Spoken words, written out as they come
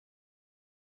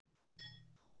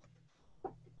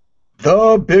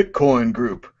The Bitcoin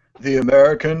Group, the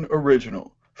American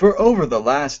original. For over the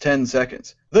last 10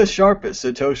 seconds, the sharpest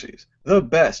Satoshis, the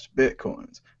best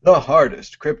Bitcoins, the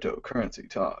hardest cryptocurrency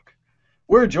talk.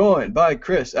 We're joined by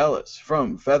Chris Ellis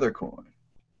from Feathercoin,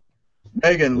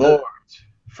 Megan Hello. Lords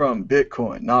from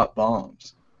Bitcoin Not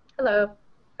Bombs, Hello.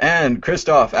 and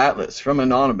Christoph Atlas from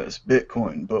Anonymous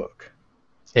Bitcoin Book.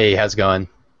 Hey, how's it going?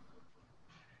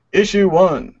 Issue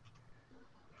 1,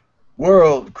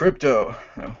 World Crypto,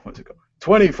 what's it called?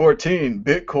 2014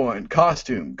 Bitcoin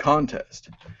Costume Contest.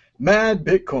 Mad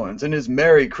Bitcoins and his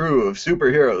merry crew of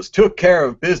superheroes took care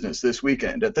of business this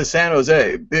weekend at the San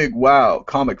Jose Big Wow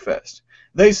Comic Fest.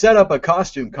 They set up a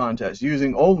costume contest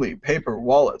using only paper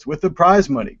wallets with the prize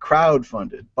money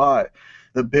crowdfunded by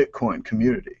the Bitcoin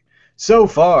community. So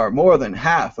far, more than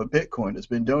half of Bitcoin has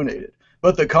been donated,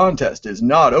 but the contest is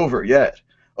not over yet.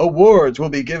 Awards will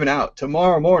be given out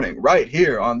tomorrow morning right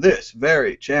here on this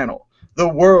very channel, the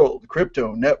World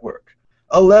Crypto Network,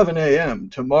 11 a.m.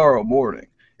 tomorrow morning.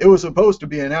 It was supposed to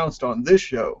be announced on this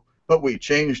show, but we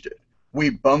changed it. We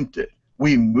bumped it.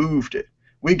 We moved it.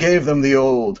 We gave them the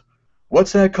old,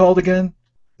 what's that called again?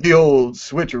 The old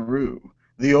switcheroo.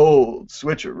 The old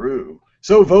switcheroo.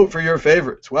 So vote for your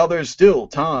favorites while there's still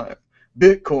time.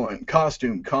 Bitcoin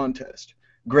Costume Contest.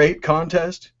 Great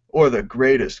contest or the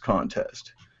greatest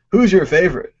contest? Who's your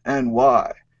favorite and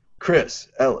why? Chris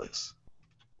Ellis.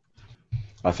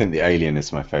 I think the Alien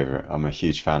is my favorite. I'm a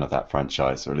huge fan of that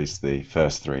franchise, or at least the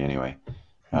first three anyway,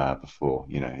 before,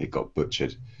 it got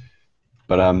butchered.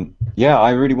 But yeah,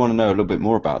 I really want to know a little bit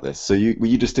more about this. So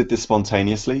you just did this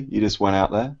spontaneously? You just went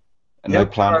out there? And no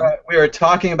plan? We were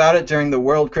talking about it during the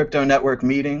World Crypto Network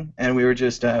meeting, and we were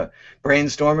just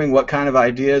brainstorming what kind of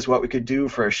ideas, what we could do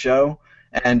for a show.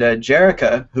 And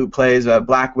Jerica, who plays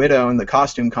Black Widow in the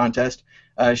costume contest,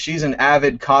 she's an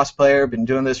avid cosplayer, been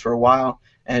doing this for a while,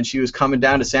 and she was coming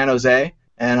down to San Jose,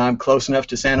 and I'm close enough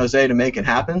to San Jose to make it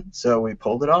happen, so we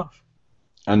pulled it off.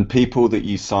 And people that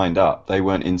you signed up, they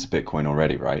weren't into Bitcoin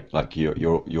already, right? Like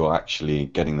you're actually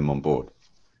getting them on board.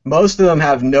 Most of them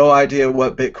have no idea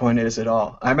what Bitcoin is at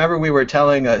all. I remember we were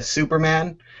telling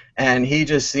Superman, and he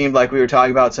just seemed like we were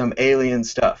talking about some alien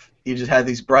stuff. He just had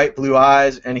these bright blue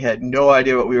eyes, and he had no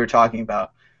idea what we were talking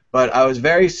about. But I was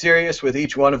very serious with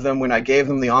each one of them when I gave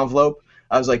them the envelope.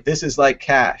 I was like, this is like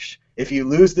cash. If you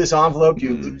lose this envelope,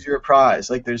 you lose your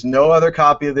prize. Like, there's no other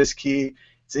copy of this key.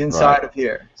 It's inside of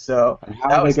here. So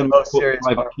that was the most serious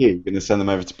part. You're going to send them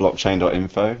over to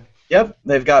blockchain.info? Yep.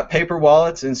 They've got paper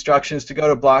wallets, instructions to go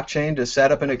to blockchain to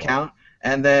set up an account,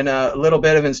 and then a little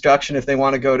bit of instruction if they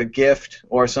want to go to Gift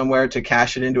or somewhere to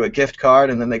cash it into a gift card,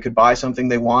 and then they could buy something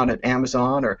they want at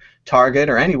Amazon or Target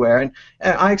or anywhere. And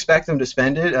I expect them to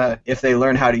spend it if they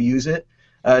learn how to use it.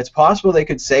 It's possible they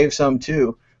could save some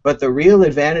too. But the real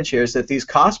advantage here is that these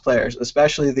cosplayers,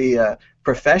 especially the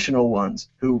professional ones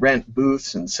who rent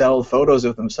booths and sell photos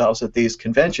of themselves at these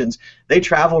conventions, they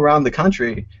travel around the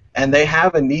country and they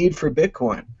have a need for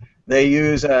Bitcoin. They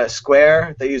use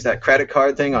Square, they use that credit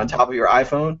card thing on top of your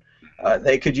iPhone.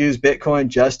 They could use Bitcoin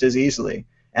just as easily.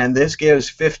 And this gives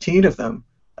 15 of them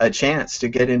a chance to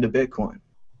get into Bitcoin.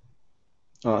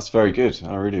 Oh, that's very good.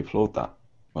 I really applaud that.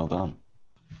 Well done.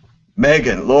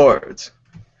 Megan Lords.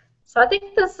 So I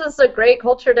think this is a great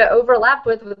culture to overlap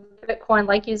with Bitcoin.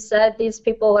 Like you said, these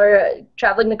people are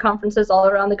traveling to conferences all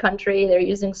around the country. They're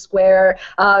using Square.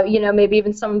 Maybe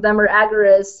even some of them are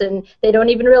agorists, and they don't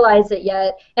even realize it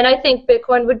yet. And I think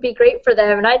Bitcoin would be great for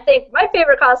them. And I think my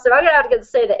favorite costume, I'm going to have to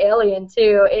say the alien,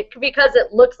 too, because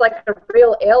it looks like a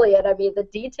real alien. I mean, the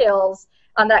details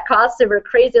on that costume are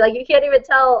crazy. Like, you can't even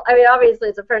tell. I mean, obviously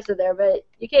it's a person there, but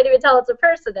you can't even tell it's a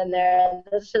person in there. And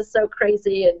it's just so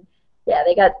crazy. And yeah,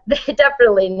 they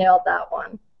definitely nailed that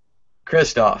one.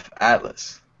 Christoph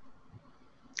Atlas.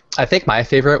 I think my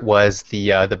favorite was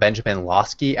the Benjamin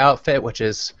Losky outfit, which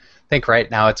is, I think right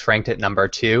now it's ranked at number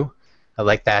 2. I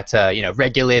like that,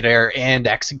 regulator and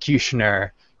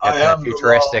executioner. I am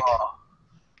futuristic. the law.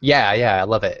 Yeah, I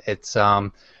love it. It's I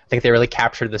think they really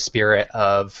captured the spirit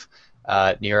of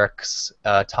New York's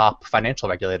top financial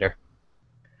regulator.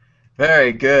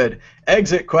 Very good.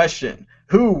 Exit question.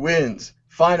 Who wins?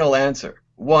 Final answer.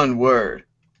 One word.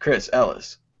 Chris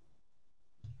Ellis.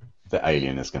 The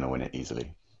Alien is going to win it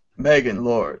easily. Megan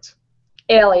Lords.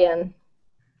 Alien.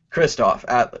 Christoph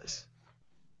Atlas.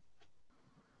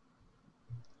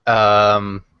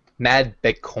 Mad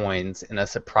Bitcoins in a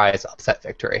surprise upset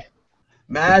victory.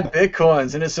 Mad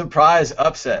Bitcoins in a surprise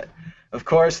upset. Of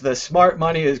course, the smart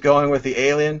money is going with the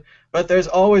Alien, but there's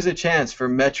always a chance for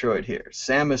Metroid here.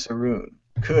 Samus Aran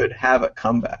could have a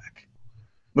comeback.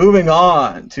 Moving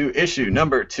on to issue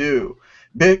number 2,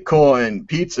 Bitcoin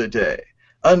Pizza Day.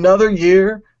 Another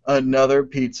year, Another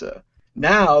pizza.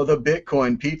 Now the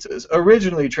Bitcoin pizzas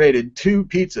originally traded 2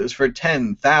 pizzas for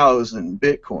 10,000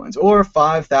 Bitcoins, or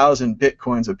 5,000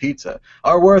 Bitcoins a pizza,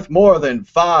 are worth more than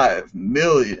 $5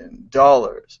 million.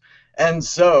 And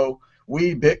so,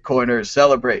 we Bitcoiners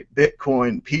celebrate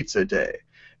Bitcoin Pizza Day.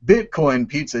 Bitcoin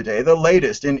Pizza Day, the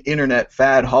latest in internet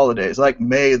fad holidays like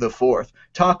May the 4th,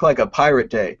 Talk Like a Pirate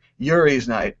Day, Yuri's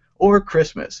Night, or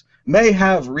Christmas, may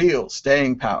have real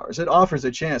staying powers. It offers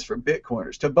a chance for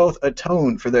Bitcoiners to both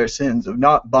atone for their sins of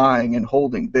not buying and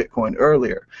holding Bitcoin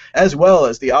earlier, as well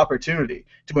as the opportunity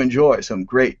to enjoy some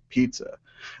great pizza.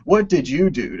 What did you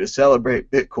do to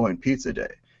celebrate Bitcoin Pizza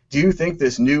Day? Do you think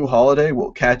this new holiday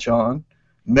will catch on?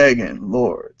 Megan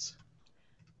Lords.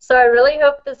 So I really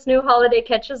hope this new holiday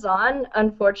catches on.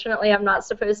 Unfortunately, I'm not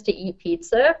supposed to eat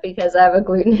pizza because I have a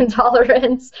gluten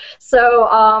intolerance. So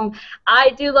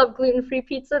I do love gluten-free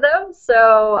pizza, though.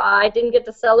 So I didn't get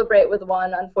to celebrate with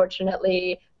one,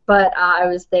 unfortunately, but I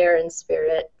was there in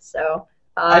spirit. So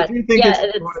I do think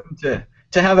it's important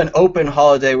to have an open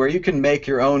holiday where you can make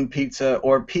your own pizza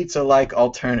or pizza-like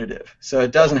alternative. So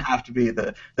it doesn't have to be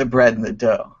the bread and the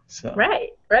dough. So.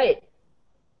 Right, right.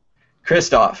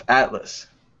 Christoph, Atlas.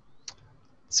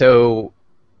 So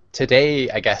today,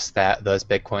 I guess that those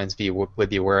Bitcoins would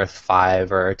be worth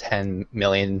 $5 or $10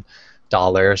 million,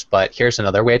 but here's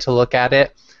another way to look at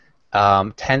it.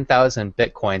 10,000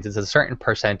 Bitcoins is a certain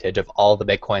percentage of all the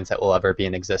Bitcoins that will ever be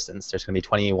in existence. There's going to be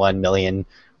 21 million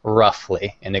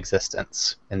roughly in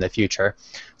existence in the future.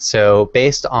 So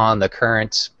based on the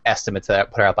current estimates that are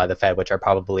put out by the Fed, which are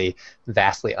probably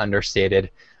vastly understated,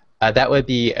 that would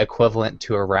be equivalent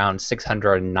to around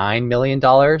 $609 million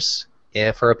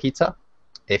for a pizza,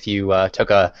 if you took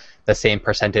the same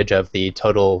percentage of the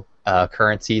total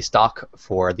currency stock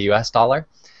for the U.S. dollar.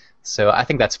 So I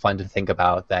think that's fun to think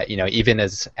about. That even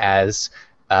as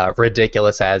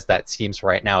ridiculous as that seems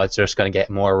right now, it's just going to get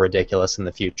more ridiculous in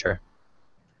the future.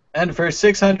 And for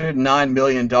 $609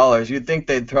 million, you'd think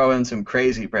they'd throw in some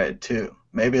crazy bread too,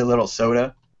 maybe a little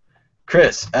soda.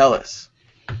 Chris Ellis.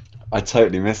 I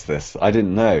totally missed this. I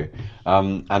didn't know.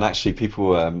 And actually,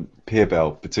 people,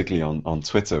 Peerbell, particularly on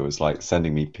Twitter, was like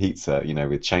sending me pizza,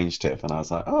 with change tip, and I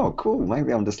was like, oh, cool.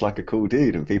 Maybe I'm just like a cool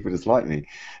dude, and people just like me.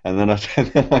 And then I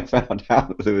found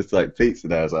out that there was like pizza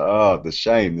there. I was like, oh, the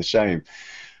shame, the shame.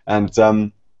 And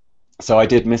so I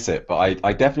did miss it, but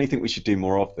I definitely think we should do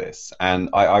more of this. And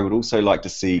I would also like to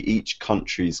see each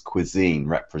country's cuisine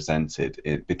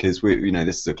represented, because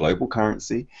this is a global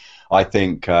currency. I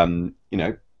think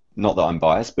not that I'm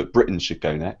biased, but Britain should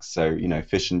go next. So,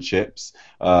 fish and chips,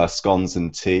 scones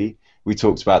and tea. We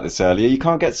talked about this earlier. You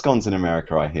can't get scones in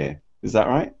America, I hear. Is that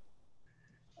right?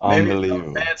 Maybe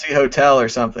Unbelievable. a fancy hotel or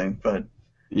something, but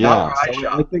yeah.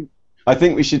 So I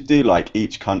think we should do like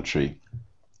each country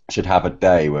should have a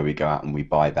day where we go out and we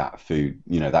buy that food,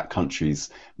 that country's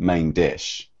main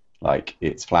dish, like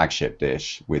its flagship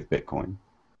dish with Bitcoin.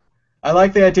 I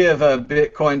like the idea of a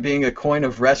Bitcoin being a coin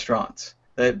of restaurants.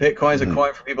 That Bitcoin is a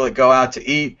coin for people that go out to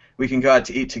eat. We can go out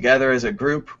to eat together as a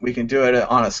group. We can do it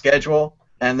on a schedule,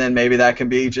 and then maybe that can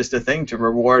be just a thing to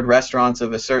reward restaurants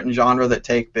of a certain genre that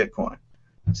take Bitcoin.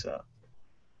 So,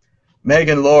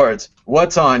 Megan Lords,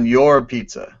 what's on your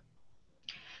pizza?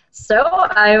 So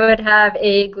I would have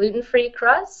a gluten-free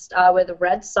crust with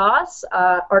red sauce,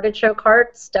 artichoke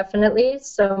hearts, definitely,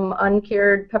 some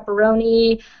uncured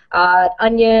pepperoni,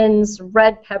 onions,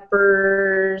 red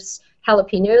peppers,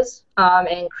 jalapenos,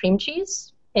 and cream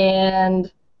cheese.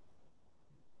 And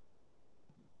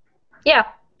yeah,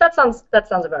 that sounds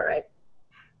about right.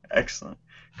 Excellent.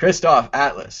 Christoph,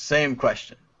 Atlas, same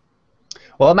question.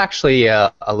 Well, I'm actually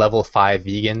a level 5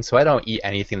 vegan, so I don't eat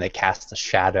anything that casts a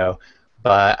shadow.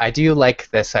 But I do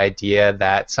like this idea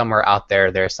that somewhere out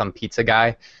there's some pizza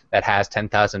guy that has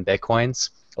 10,000 Bitcoins.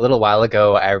 A little while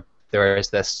ago, there was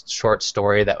this short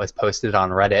story that was posted on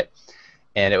Reddit,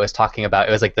 and it was talking about,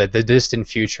 it was like the distant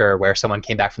future where someone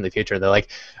came back from the future. They're like,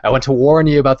 I want to warn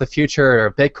you about the future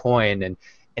of Bitcoin.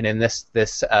 And in this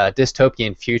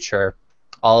dystopian future,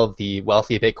 all of the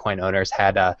wealthy Bitcoin owners they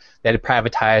had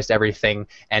privatized everything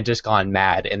and just gone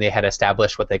mad, and they had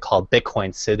established what they called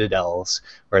Bitcoin citadels,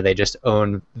 where they just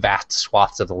own vast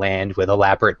swaths of land with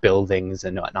elaborate buildings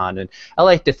and whatnot. And I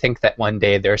like to think that one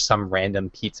day there's some random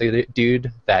pizza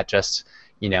dude that just,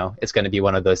 is going to be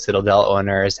one of those citadel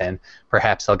owners, and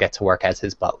perhaps I'll get to work as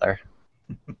his butler.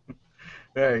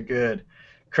 Very good.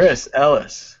 Chris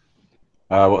Ellis.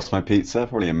 What's my pizza?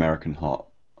 Probably American hot,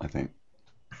 I think.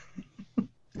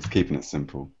 Just keeping it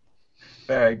simple.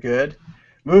 Very good.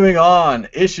 Moving on,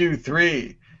 issue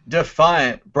 3.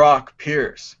 Defiant Brock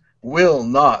Pierce will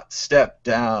not step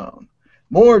down.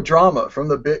 More drama from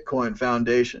the Bitcoin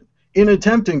Foundation. In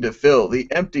attempting to fill the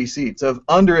empty seats of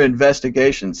under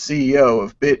investigation CEO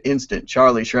of BitInstant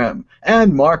Charlie Shrem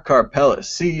and Mark Karpellis,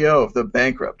 CEO of the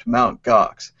bankrupt Mt.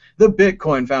 Gox, the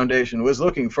Bitcoin Foundation was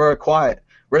looking for a quiet,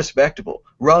 respectable,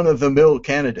 run-of-the-mill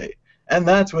candidate, and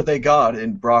that's what they got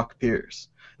in Brock Pierce.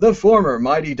 The former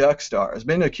Mighty Duck star has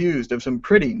been accused of some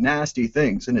pretty nasty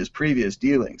things in his previous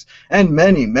dealings, and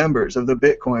many members of the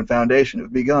Bitcoin Foundation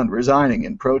have begun resigning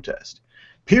in protest.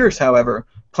 Pierce, however,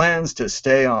 plans to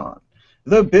stay on.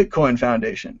 The Bitcoin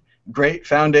Foundation, great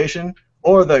foundation,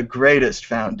 or the greatest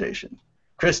foundation?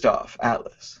 Christoph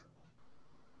Atlas.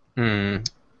 I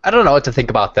don't know what to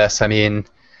think about this. I mean,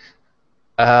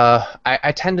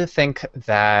 I tend to think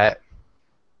that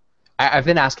I've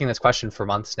been asking this question for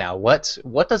months now. What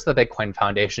does the Bitcoin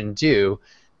Foundation do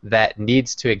that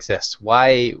needs to exist?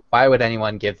 Why would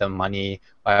anyone give them money?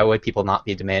 Why would people not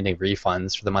be demanding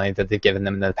refunds for the money that they've given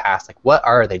them in the past? Like, what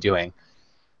are they doing?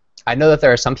 I know that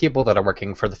there are some people that are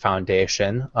working for the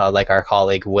foundation, like our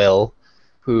colleague Will,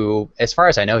 who, as far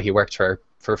as I know, he works for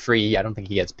free. I don't think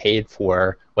he gets paid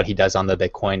for what he does on the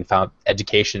Bitcoin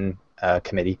Education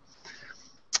Committee.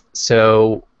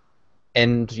 So,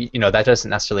 and you know, that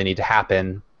doesn't necessarily need to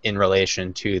happen in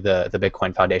relation to the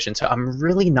Bitcoin Foundation. So I'm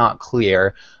really not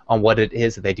clear on what it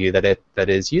is that they do that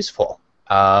is useful.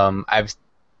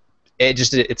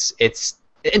 It's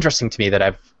interesting to me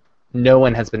that no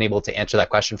one has been able to answer that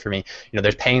question for me. You know,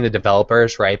 there's paying the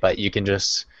developers, right? But you can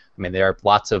just, I mean, there are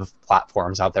lots of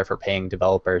platforms out there for paying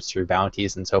developers through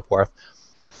bounties and so forth.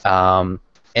 And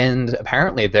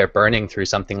apparently they're burning through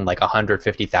something like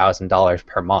 $150,000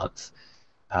 per month,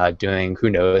 doing who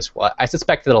knows what. I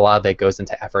suspect that a lot of it goes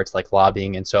into efforts like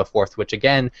lobbying and so forth, which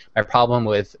again, my problem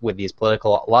with these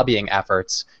political lobbying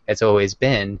efforts has always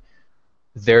been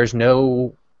there's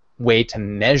no way to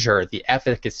measure the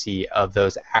efficacy of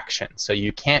those actions. So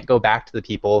you can't go back to the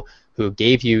people who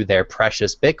gave you their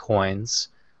precious bitcoins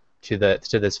to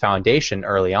this foundation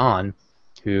early on,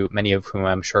 who many of whom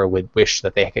I'm sure would wish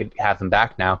that they could have them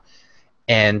back now,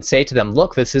 and say to them,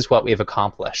 look, this is what we've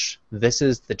accomplished. This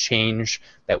is the change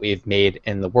that we've made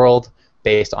in the world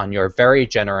based on your very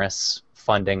generous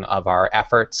funding of our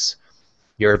efforts,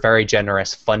 your very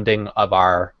generous funding of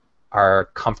our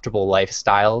comfortable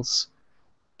lifestyles.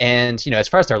 And, you know, as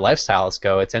far as their lifestyles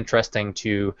go, it's interesting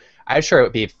I'm sure it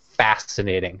would be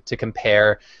fascinating to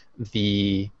compare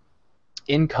the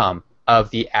income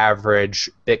of the average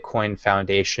Bitcoin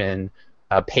Foundation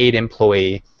paid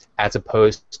employee as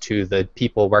opposed to the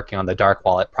people working on the Dark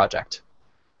Wallet project,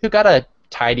 who got a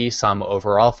tidy sum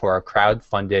overall for a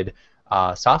crowd-funded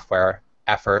software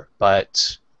effort.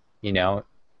 But, you know,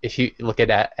 if you look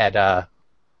at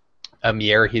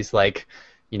Amir, he's like,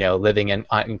 you know, living in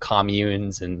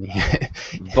communes and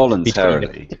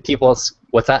voluntarily. People's,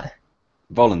 what's that?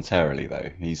 Voluntarily, though,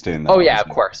 he's doing that. Oh yeah, of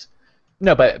course.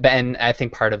 No, but and I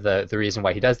think part of the reason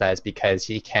why he does that is because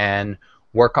he can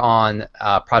work on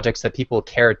projects that people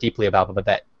care deeply about, but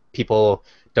that people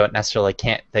don't necessarily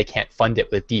can't fund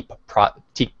it with deep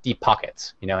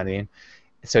pockets. You know what I mean?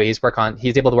 So he's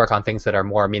able to work on things that are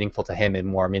more meaningful to him and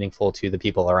more meaningful to the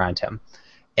people around him.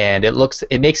 And it makes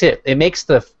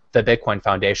the Bitcoin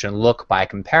Foundation look, by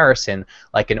comparison,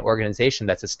 like an organization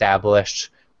that's established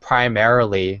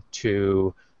primarily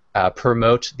to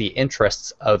promote the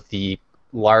interests of the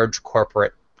large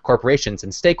corporations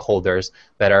and stakeholders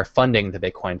that are funding the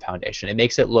Bitcoin Foundation. It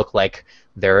makes it look like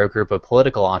they're a group of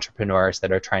political entrepreneurs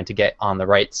that are trying to get on the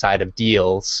right side of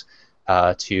deals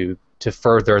to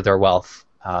further their wealth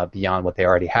beyond what they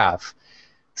already have.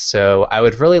 So I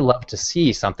would really love to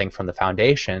see something from the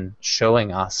foundation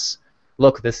showing us,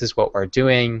 look, this is what we're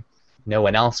doing. No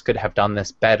one else could have done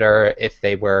this better if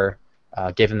they were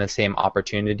given the same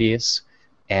opportunities.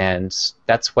 And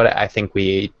that's what I think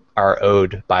we are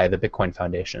owed by the Bitcoin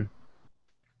Foundation.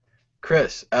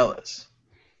 Chris Ellis.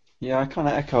 Yeah, I kind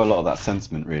of echo a lot of that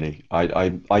sentiment, really.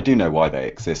 I do know why they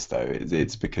exist, though.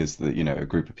 It's because a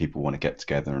group of people want to get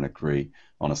together and agree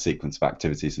on a sequence of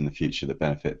activities in the future that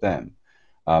benefit them.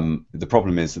 The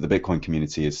problem is that the Bitcoin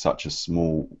community is such a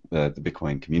small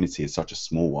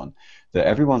one that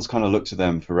everyone's kind of looked to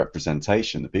them for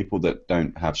representation. The people that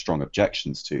don't have strong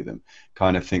objections to them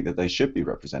kind of think that they should be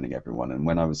representing everyone. And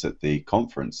when I was at the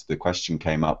conference, the question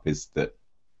came up is that,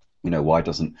 why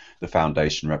doesn't the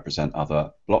foundation represent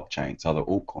other blockchains, other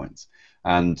altcoins?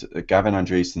 And Gavin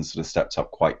Andreessen sort of stepped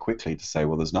up quite quickly to say,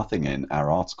 well, there's nothing in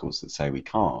our articles that say we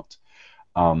can't.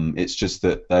 It's just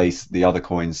that the other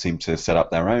coins seem to set up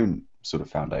their own sort of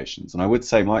foundations. And I would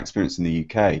say my experience in the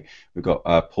UK, we've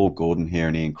got Paul Gordon here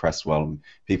and Ian Cresswell and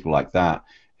people like that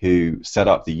who set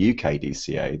up the UK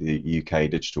DCA, the UK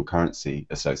Digital Currency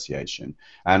Association,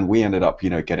 and we ended up,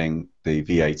 getting the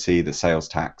VAT, the sales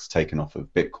tax, taken off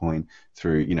of Bitcoin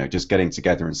through, just getting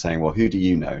together and saying, well, who do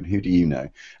you know and who do you know,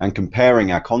 and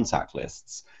comparing our contact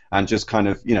lists and just kind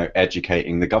of,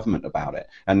 educating the government about it.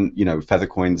 And,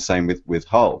 Feathercoin, the same with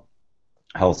Hull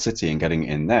City and getting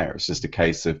in there. It's just a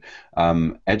case of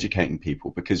educating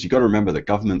people, because you've got to remember that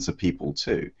governments are people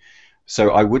too.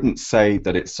 So I wouldn't say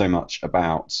that it's so much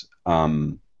about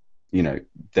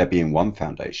there being one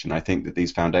foundation. I think that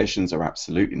these foundations are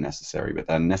absolutely necessary, but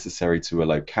they're necessary to a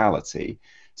locality.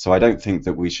 So I don't think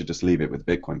that we should just leave it with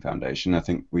Bitcoin Foundation. I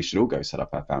think we should all go set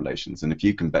up our foundations. And if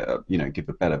you can give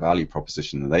a better value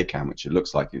proposition than they can, which it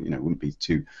looks like wouldn't be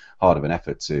too hard of an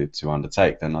effort to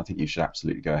undertake, then I think you should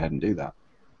absolutely go ahead and do that.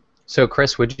 So,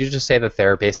 Chris, would you just say that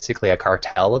they're basically a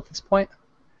cartel at this point?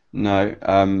 No,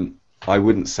 I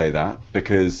wouldn't say that,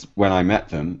 because when I met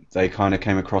them, they kind of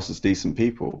came across as decent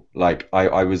people. Like,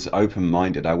 I was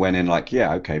open-minded. I went in like,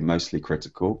 yeah, okay, mostly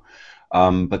critical.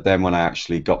 But then when I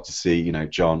actually got to see,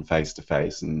 John face to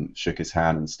face and shook his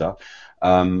hand and stuff,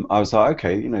 I was like,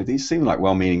 okay, these seem like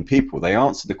well-meaning people. They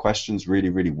answered the questions really,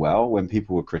 really well when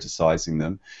people were criticizing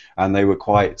them, and they were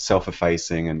quite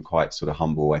self-effacing and quite sort of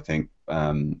humble. I think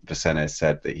Vicene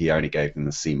said that he only gave them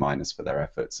the C- for their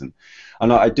efforts, and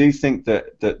I do think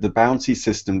that the bounty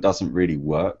system doesn't really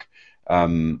work,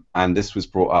 and this was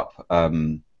brought up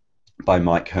by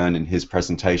Mike Hearn in his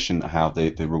presentation, how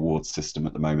the reward system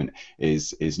at the moment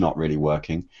is not really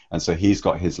working. And so he's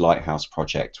got his Lighthouse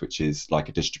project, which is like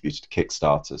a distributed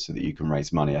Kickstarter so that you can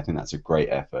raise money. I think that's a great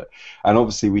effort. And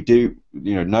obviously we do,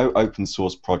 no open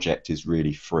source project is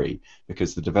really free,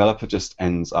 because the developer just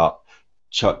ends up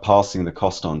passing the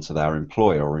cost on to their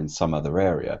employer or in some other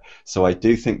area. So I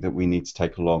do think that we need to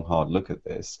take a long, hard look at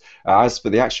this. As for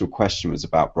the actual question was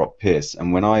about Brock Pierce,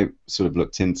 and when I sort of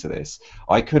looked into this,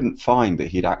 I couldn't find that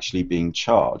he'd actually been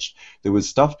charged. There was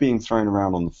stuff being thrown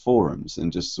around on the forums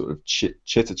and just sort of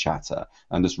chitter-chatter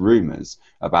and just rumors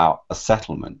about a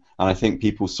settlement. And I think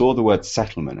people saw the word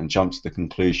settlement and jumped to the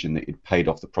conclusion that he'd paid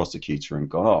off the prosecutor and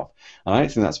got off. And I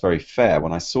don't think that's very fair.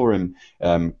 When I saw him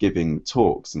giving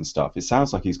talks and stuff, it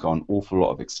sounds like he's got an awful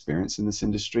lot of experience in this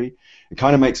industry. It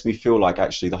kind of makes me feel like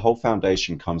actually the whole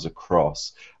foundation comes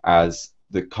across as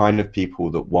the kind of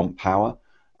people that want power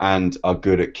and are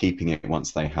good at keeping it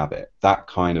once they have it. That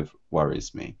kind of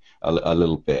worries me a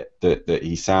little bit, that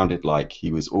he sounded like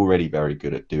he was already very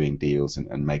good at doing deals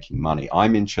and making money.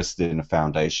 I'm interested in a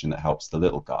foundation that helps the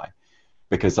little guy,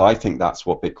 because I think that's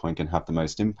what Bitcoin can have the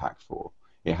most impact for.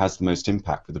 It has the most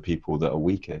impact for the people that are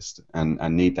weakest and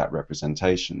need that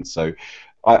representation. So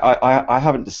I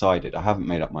haven't decided. I haven't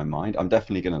made up my mind. I'm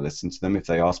definitely going to listen to them. If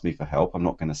they ask me for help, I'm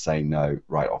not going to say no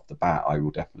right off the bat. I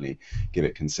will definitely give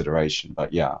it consideration.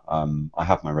 But yeah, I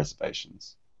have my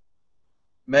reservations.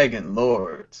 Megan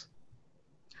Lords.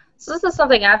 So this is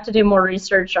something I have to do more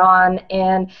research on,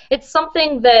 and it's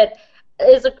something that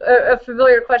is a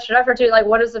familiar question I've heard too, like,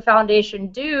 what does the foundation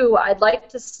do? I'd like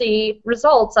to see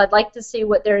results. I'd like to see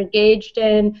what they're engaged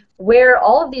in, where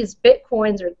all of these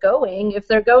Bitcoins are going. If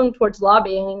they're going towards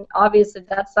lobbying, obviously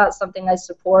that's not something I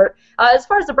support. As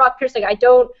far as the Brock Pierce thing, I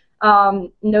don't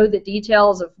know the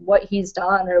details of what he's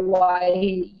done or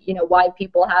why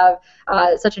people have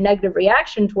such a negative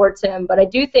reaction towards him. But I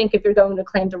do think if you're going to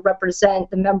claim to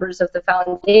represent the members of the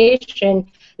foundation,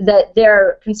 that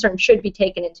their concerns should be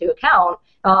taken into account.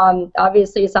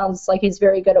 Obviously, it sounds like he's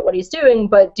very good at what he's doing,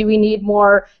 but do we need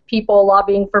more people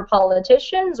lobbying for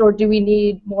politicians, or do we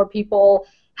need more people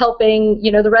helping,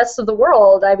 the rest of the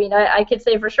world? I mean, I could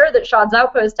say for sure that Sean's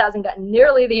Outpost hasn't gotten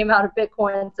nearly the amount of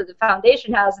Bitcoins that the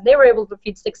foundation has, and they were able to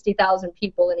feed 60,000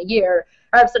 people in a year.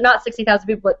 Or so not 60,000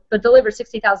 people, but deliver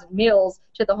 60,000 meals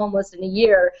to the homeless in a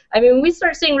year. I mean, when we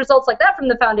start seeing results like that from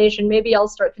the foundation, maybe I'll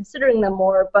start considering them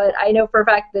more. But I know for a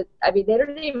fact that, they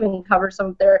don't even cover some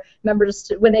of their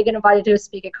members when they get invited to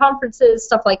speak at conferences,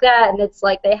 stuff like that. And it's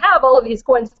like, they have all of these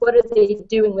coins. What are they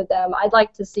doing with them? I'd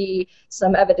like to see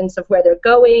some evidence of where they're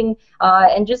going,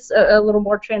 and just a little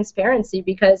more transparency,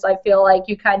 because I feel like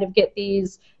you kind of get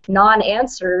these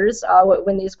non-answers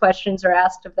when these questions are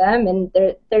asked of them, and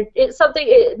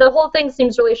the whole thing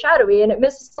seems really shadowy, and it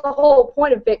misses the whole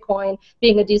point of Bitcoin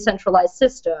being a decentralized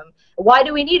system. Why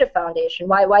do we need a foundation?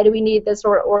 Why do we need this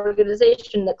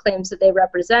organization that claims that they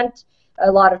represent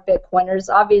a lot of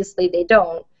Bitcoiners? Obviously they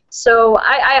don't. So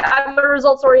I'm a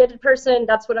results-oriented person.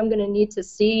 That's what I'm going to need to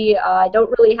see. I don't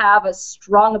really have a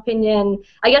strong opinion,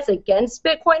 I guess, against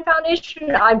Bitcoin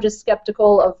Foundation. I'm just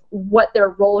skeptical of what their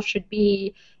role should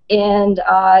be, and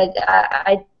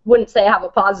I wouldn't say I have a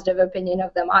positive opinion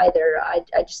of them either. I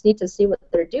just need to see what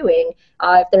they're doing.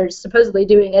 If they're supposedly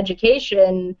doing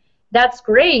education, that's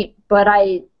great, but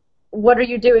what are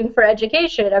you doing for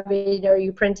education? I mean, are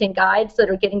you printing guides that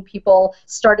are getting people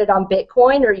started on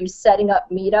Bitcoin? Are you setting up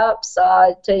meetups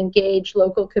to engage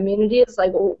local communities?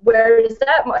 Like, where is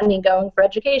that money going for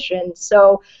education?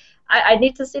 So I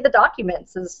need to see the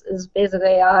documents is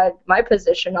basically my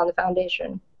position on the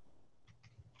foundation.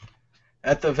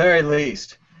 At the very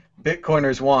least,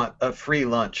 Bitcoiners want a free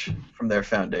lunch from their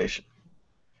foundation.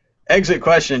 Exit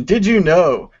question. Did you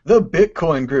know the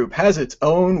Bitcoin Group has its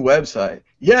own website?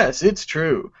 Yes, it's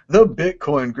true. The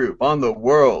Bitcoin Group on the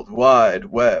World Wide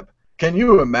Web. Can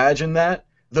you imagine that?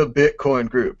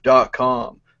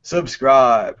 TheBitcoinGroup.com.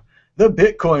 Subscribe. The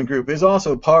Bitcoin Group is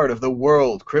also part of the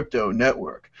World Crypto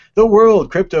Network. The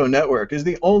World Crypto Network is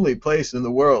the only place in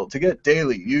the world to get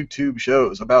daily YouTube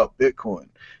shows about Bitcoin.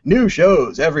 New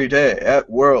shows every day at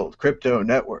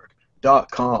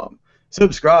WorldCryptoNetwork.com.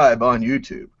 Subscribe on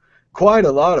YouTube. Quite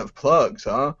a lot of plugs,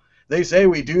 huh? They say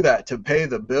we do that to pay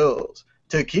the bills,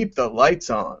 to keep the lights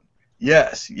on.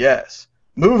 Yes, yes.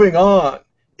 Moving on.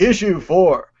 Issue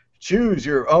 4. Choose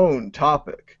your own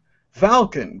topic.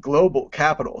 Falcon Global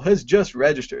Capital has just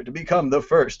registered to become the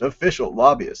first official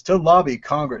lobbyist to lobby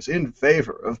Congress in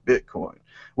favor of Bitcoin,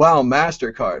 while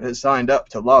MasterCard has signed up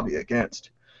to lobby against.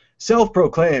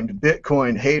 Self-proclaimed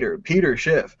Bitcoin hater Peter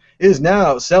Schiff is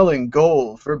now selling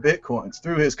gold for Bitcoins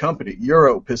through his company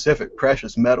Euro-Pacific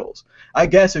Precious Metals. I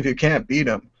guess if you can't beat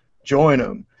him, join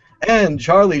him. And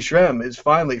Charlie Shrem is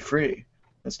finally free.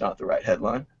 That's not the right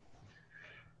headline.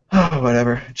 Oh,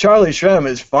 whatever. Charlie Shrem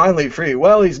is finally free.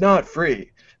 Well, he's not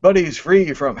free, but he's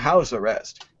free from house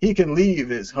arrest. He can leave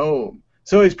his home,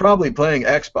 so he's probably playing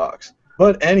Xbox.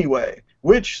 But anyway,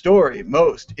 which story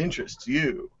most interests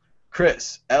you?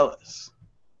 Chris Ellis.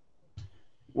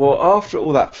 Well, after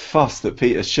all that fuss that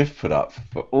Peter Schiff put up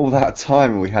for all that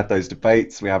time, we had those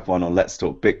debates. We had one on Let's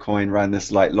Talk Bitcoin, ran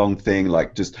this like long thing,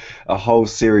 like just a whole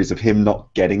series of him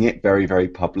not getting it very, very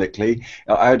publicly.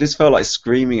 I just felt like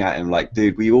screaming at him, like,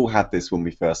 dude, we all had this when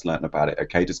we first learned about it.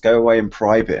 Okay, just go away in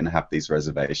private and have these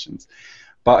reservations.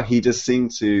 But he just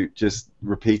seemed to just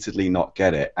repeatedly not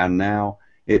get it, and now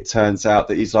it turns out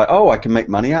that he's like, oh, I can make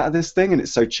money out of this thing and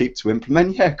it's so cheap to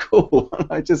implement. Yeah, cool.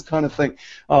 And I just kind of think,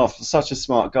 oh, for such a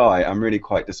smart guy, I'm really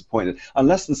quite disappointed.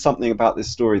 Unless there's something about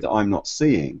this story that I'm not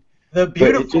seeing. The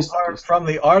beautiful part from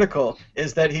the article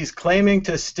is that he's claiming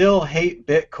to still hate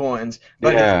Bitcoins,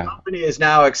 but his company is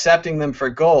now accepting them for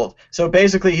gold. So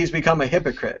basically he's become a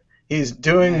hypocrite. He's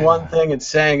doing one thing and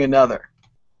saying another.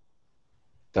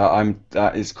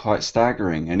 That is quite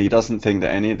staggering, and he doesn't think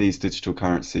that any of these digital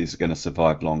currencies are going to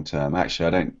survive long term. Actually, I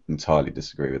don't entirely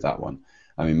disagree with that one.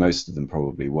 I mean, most of them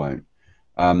probably won't.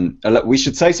 We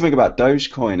should say something about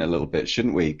Dogecoin a little bit,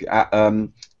 shouldn't we?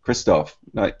 Christoph,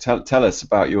 like, tell us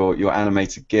about your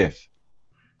animated GIF.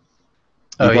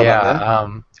 Oh yeah,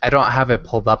 I don't have it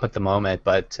pulled up at the moment,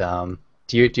 but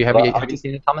do you have you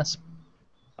seen it, Thomas?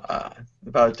 About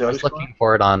Dogecoin? I was looking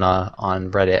for it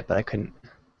on Reddit, but I couldn't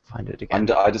find it again.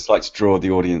 And I just like to draw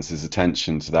the audience's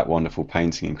attention to that wonderful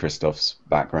painting in Christoph's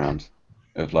background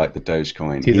of like the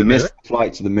Dogecoin. He missed the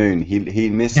flight to the moon. He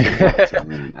missed the flight to the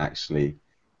moon, actually.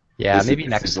 Yeah, maybe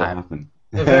next time.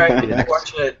 A very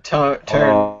unfortunate turn in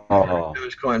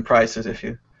Dogecoin prices if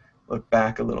you look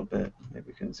back a little bit. Maybe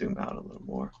we can zoom out a little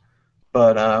more.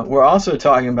 But we're also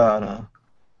talking about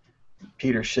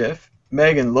Peter Schiff.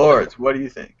 Megan Lords, what do you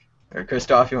think? Or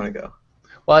Christoph, you want to go?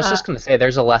 Well, I was just going to say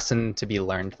there's a lesson to be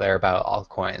learned there about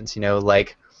altcoins. You know,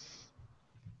 like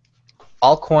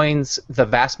altcoins, the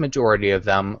vast majority of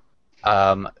them,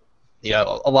 you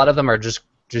know, a lot of them are just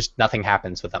nothing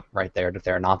happens with them right there.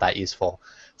 They're not that useful.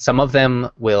 Some of them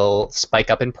will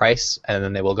spike up in price and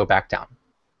then they will go back down.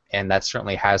 And that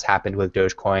certainly has happened with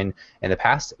Dogecoin in the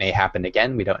past. It may happen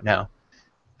again. We don't know.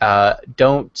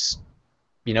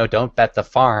 Don't bet the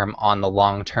farm on the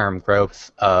long-term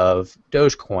growth of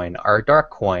Dogecoin or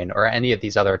Darkcoin or any of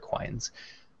these other coins.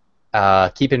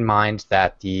 Keep in mind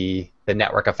that the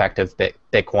network effect of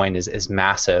Bitcoin is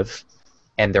massive,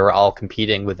 and they're all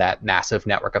competing with that massive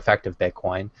network effect of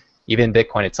Bitcoin. Even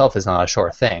Bitcoin itself is not a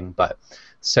sure thing, but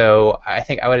so I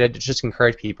think I would just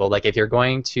encourage people, like, if you're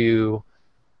going to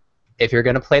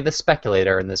play the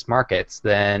speculator in this markets,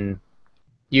 then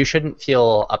you shouldn't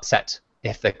feel upset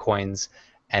if the coins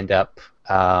end up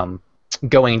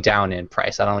going down in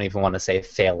price. I don't even want to say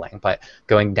failing, but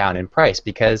going down in price,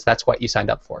 because that's what you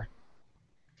signed up for.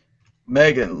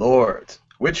 Megan Lords,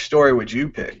 which story would you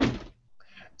pick?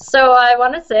 So I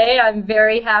want to say I'm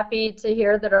very happy to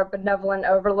hear that our benevolent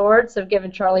overlords have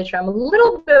given Charlie Shrem a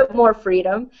little bit more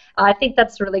freedom. I think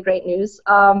that's really great news.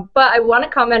 But I want to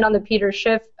comment on the Peter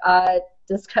Schiff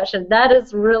discussion. That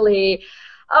is really,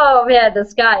 oh man,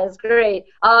 this guy is great.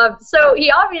 So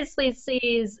he obviously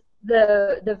sees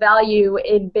the value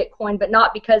in Bitcoin, but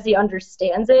not because he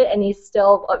understands it, and he's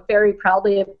still very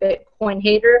proudly a Bitcoin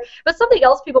hater. But something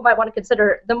else people might want to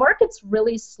consider, the market's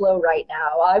really slow right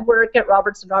now. I work at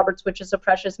Roberts & Roberts, which is a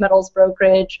precious metals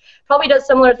brokerage, probably does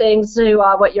similar things to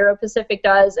what Euro Pacific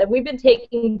does, and we've been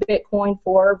taking Bitcoin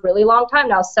for a really long time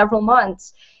now, several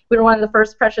months. We were one of the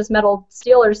first precious metal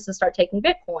dealers to start taking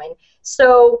Bitcoin.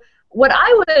 So what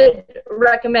I would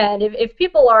recommend, if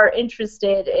people are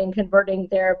interested in converting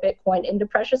their Bitcoin into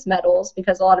precious metals,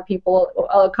 because a lot of people,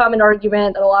 a common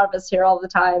argument that a lot of us hear all the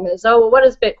time is, oh, well, what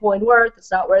is Bitcoin worth? It's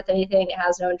not worth anything. It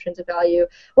has no intrinsic value.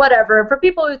 Whatever. For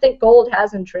people who think gold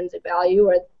has intrinsic value,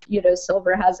 or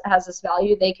silver has this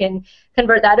value, they can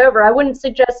convert that over. I wouldn't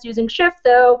suggest using Schiff,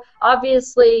 though.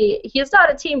 Obviously, he's not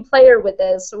a team player with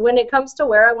this. When it comes to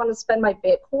where I want to spend my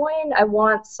Bitcoin, I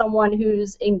want someone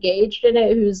who's engaged in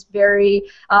it, who's very,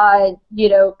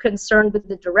 concerned with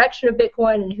the direction of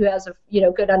Bitcoin, and who has a,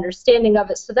 good understanding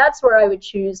of it. So that's where I would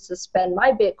choose to spend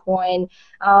my Bitcoin.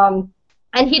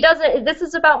 And he doesn't, this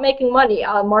is about making money.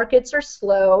 Markets are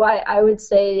slow. I would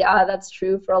say that's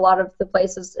true for a lot of the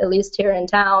places, at least here in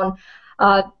town,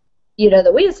 that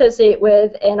we associate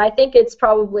with. And I think it's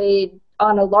probably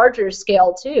on a larger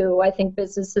scale, too. I think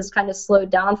business has kind of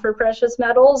slowed down for precious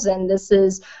metals, and this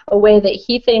is a way that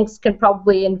he thinks can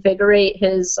probably invigorate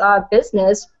his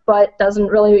business, but doesn't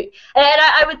really. And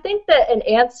I would think that an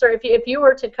answer, if you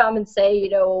were to come and say,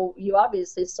 you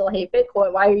obviously still hate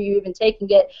Bitcoin, why are you even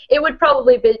taking it? It would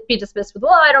probably be dismissed with,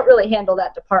 well, I don't really handle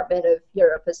that department of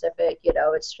Euro Pacific.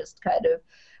 It's just kind of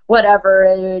whatever.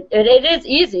 It is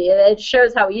easy. It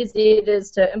shows how easy it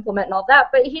is to implement and all that,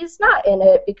 but he's not in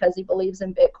it because he believes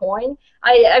in Bitcoin.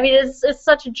 I mean, it's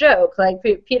such a joke. Like,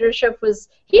 Peter Schiff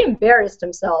he embarrassed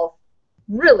himself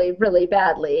really, really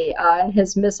badly in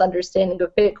his misunderstanding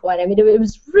of Bitcoin. I mean, it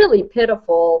was really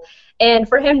pitiful. And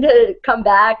for him to come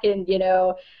back and,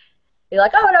 be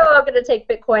like, oh, no, I'm going to take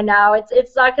Bitcoin now.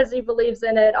 It's not because he believes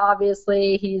in it.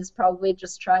 Obviously, he's probably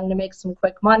just trying to make some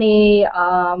quick money,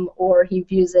 or he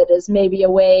views it as maybe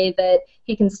a way that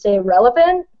he can stay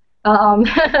relevant.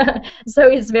 So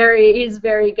he's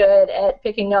very good at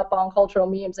picking up on cultural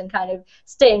memes and kind of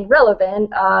staying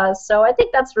relevant. So I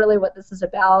think that's really what this is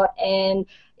about. And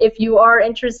if you are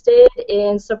interested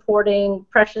in supporting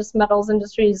precious metals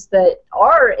industries that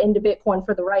are into Bitcoin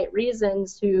for the right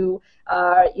reasons, who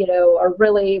are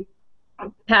really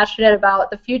passionate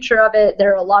about the future of it,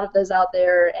 there are a lot of those out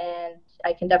there, and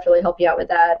I can definitely help you out with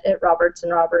that at Roberts &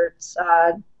 Roberts.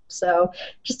 So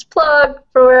just a plug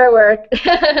for where I work.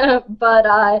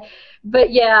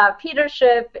 But yeah, Peter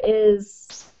Schiff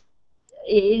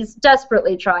he's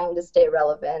desperately trying to stay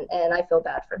relevant, and I feel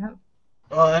bad for him.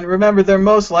 Well, and remember, they're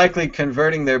most likely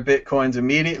converting their Bitcoins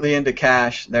immediately into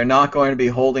cash. They're not going to be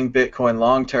holding Bitcoin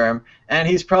long term, and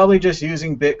he's probably just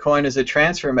using Bitcoin as a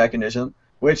transfer mechanism,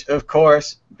 which, of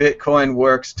course, Bitcoin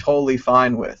works totally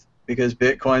fine with, because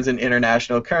Bitcoin's an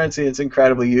international currency. It's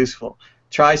incredibly useful.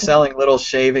 Try selling little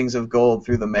shavings of gold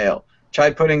through the mail.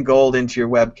 Try putting gold into your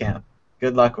webcam.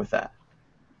 Good luck with that.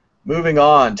 Moving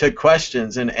on to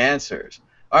questions and answers.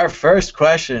 Our first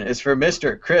question is for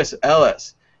Mr. Chris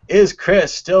Ellis. Is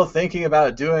Chris still thinking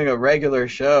about doing a regular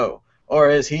show, or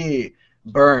is he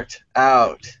burnt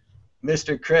out?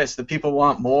 Mr. Chris, the people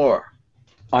want more.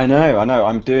 I know.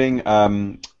 I'm doing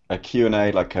a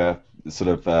Q&A, like a sort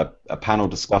of a panel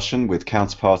discussion with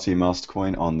Counterparty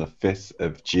Mastercoin on the 5th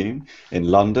of June in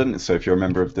London. So if you're a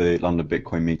member of the London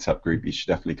Bitcoin Meetup group, you should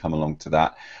definitely come along to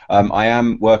that. I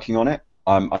am working on it.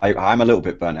 I'm a little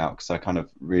bit burnt out because I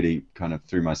really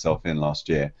threw myself in last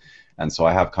year. And so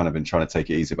I have kind of been trying to take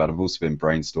it easy, but I've also been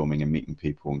brainstorming and meeting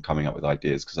people and coming up with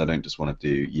ideas, because I don't just want to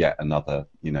do yet another,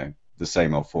 the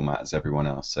same old format as everyone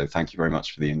else. So thank you very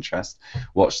much for the interest.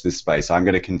 Watch this space. I'm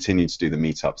going to continue to do the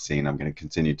meetup scene. I'm going to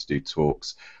continue to do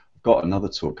talks. I've got another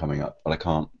talk coming up,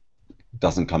 but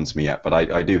doesn't come to me yet. But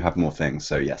I do have more things.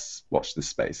 So yes, watch this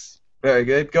space. Very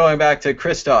good. Going back to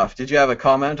Christoph, did you have a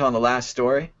comment on the last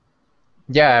story?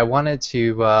 Yeah, I wanted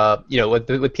to,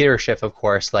 with Peter Schiff, of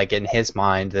course, like in his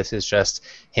mind, this is just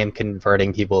him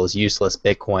converting people's useless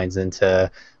Bitcoins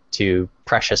into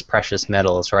precious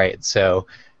metals, right? So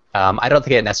I don't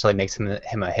think it necessarily makes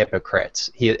him a hypocrite.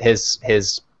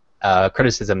 His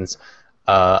criticisms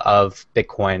of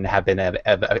Bitcoin have been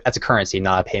as a currency,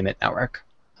 not a payment network.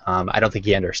 I don't think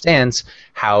he understands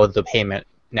how the payment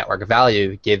network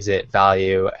value gives it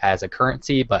value as a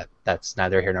currency, but that's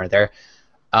neither here nor there.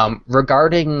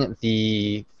 Regarding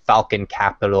the Falcon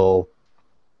Capital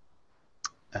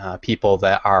people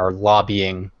that are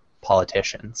lobbying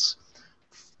politicians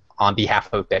on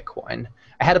behalf of Bitcoin,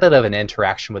 I had a bit of an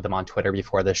interaction with them on Twitter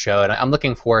before the show, and I'm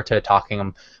looking forward to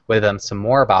talking with them some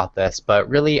more about this. But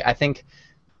really, I think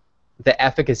the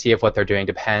efficacy of what they're doing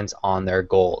depends on their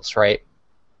goals, right?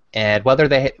 And whether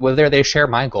they share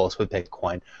my goals with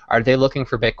Bitcoin. Are they looking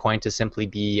for Bitcoin to simply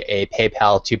be a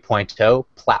PayPal 2.0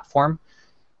 platform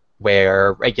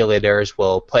where regulators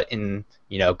will put in,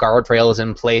 you know, guardrails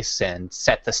in place and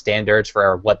set the standards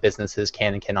for what businesses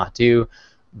can and cannot do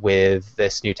with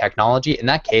this new technology? In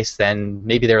that case, then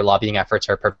maybe their lobbying efforts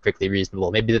are perfectly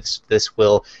reasonable. Maybe this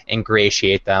will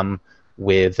ingratiate them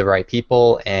with the right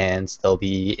people, and they'll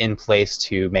be in place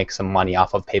to make some money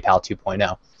off of PayPal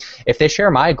 2.0. If they share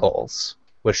my goals,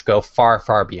 which go far,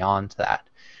 far beyond that,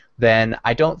 then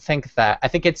I don't think that, I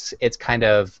think it's kind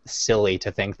of silly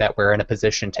to think that we're in a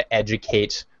position to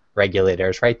educate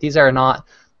regulators, right? They're not,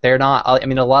 I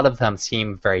mean, a lot of them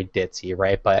seem very ditzy,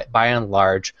 right? But by and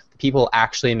large, the people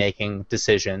actually making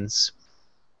decisions,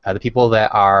 the people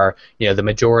that are, you know, the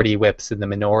majority whips and the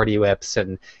minority whips,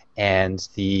 and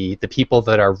the people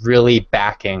that are really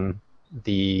backing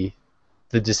the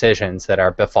decisions that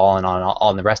are befallen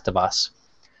on the rest of us,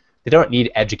 they don't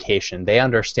need education. They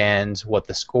understand what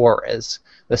the score is.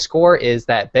 The score is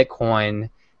that Bitcoin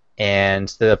and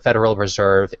the Federal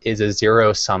Reserve is a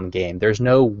zero-sum game. There's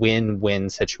no win-win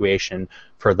situation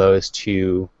for those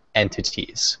two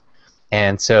entities.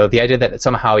 And so the idea that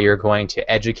somehow you're going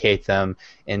to educate them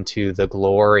into the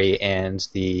glory and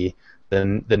the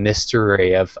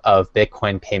mystery of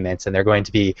Bitcoin payments, and they're going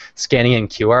to be scanning in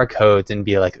QR codes and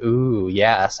be like, "Ooh,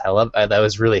 yes, I love that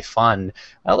was really fun.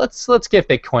 Let's give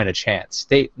Bitcoin a chance."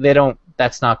 They don't.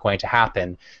 That's not going to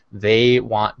happen. They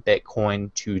want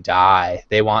Bitcoin to die.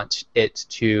 They want it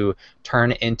to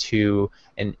turn into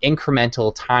an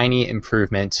incremental, tiny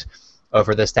improvement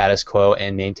over the status quo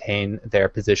and maintain their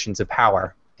positions of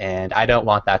power. And I don't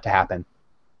want that to happen.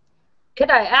 Could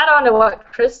I add on to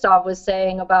what Christoph was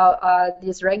saying about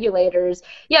these regulators?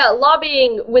 Yeah,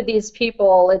 lobbying with these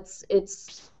people, it's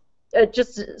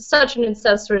just such an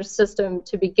incestuous system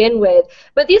to begin with.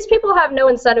 But these people have no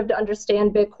incentive to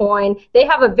understand Bitcoin. They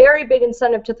have a very big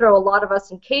incentive to throw a lot of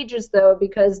us in cages, though,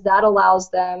 because that allows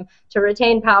them to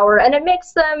retain power, and it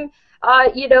makes them,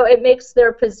 you know, it makes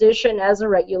their position as a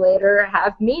regulator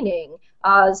have meaning.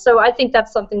 So I think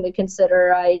that's something to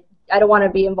consider. I don't want to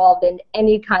be involved in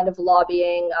any kind of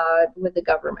lobbying with the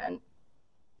government.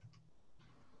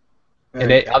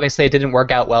 And obviously it didn't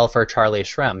work out well for Charlie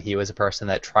Shrem. He was a person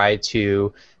that tried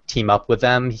to team up with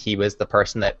them. He was the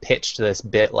person that pitched this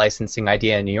bit licensing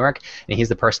idea in New York, and he's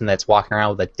the person that's walking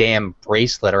around with a damn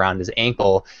bracelet around his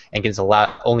ankle and gets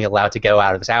only allowed to go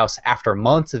out of his house after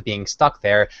months of being stuck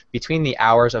there. Between the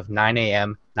hours of 9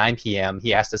 a.m., 9 p.m., he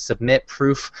has to submit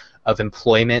proof of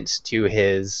employment to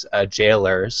his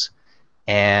jailers.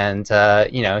 And,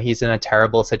 you know, he's in a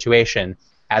terrible situation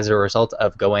as a result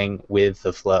of going with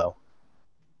the flow.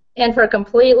 And for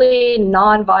completely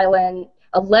non-violent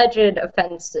alleged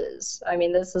offenses. I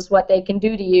mean, this is what they can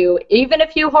do to you. Even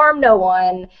if you harm no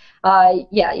one,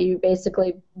 yeah, you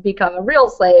basically become a real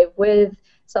slave with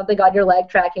something on your leg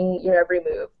tracking your every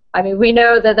move. I mean, we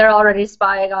know that they're already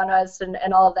spying on us and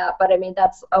all of that, but I mean,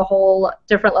 that's a whole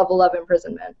different level of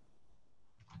imprisonment.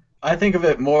 I think of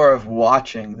it more of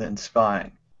watching than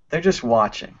spying. They're just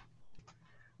watching.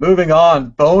 Moving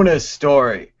on, bonus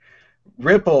story.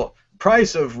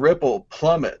 Price of Ripple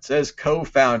plummets as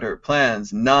co-founder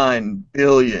plans 9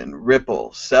 billion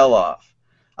Ripple sell-off.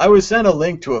 I was sent a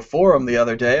link to a forum the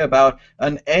other day about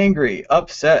an angry,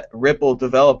 upset Ripple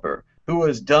developer who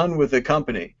was done with the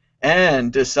company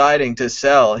and deciding to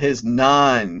sell his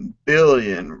 9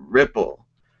 billion Ripple.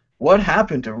 What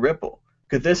happened to Ripple?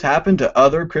 Could this happen to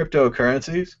other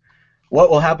cryptocurrencies? What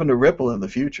will happen to Ripple in the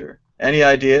future? Any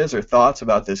ideas or thoughts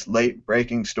about this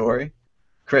late-breaking story?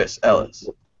 Chris Ellis.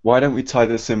 Why don't we tie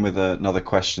this in with another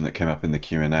question that came up in the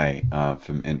Q&A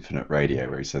from Infinite Radio,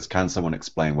 where he says, can someone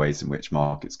explain ways in which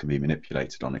markets can be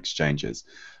manipulated on exchanges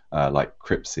like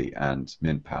Cryptsy and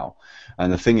MintPal?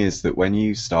 And the thing is that when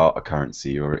you start a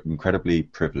currency, you're incredibly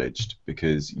privileged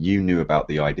because you knew about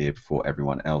the idea before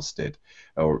everyone else did,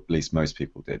 or at least most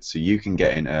people did. So you can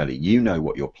get in early. You know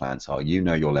what your plans are. You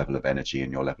know your level of energy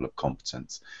and your level of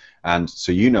competence. And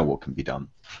so you know what can be done.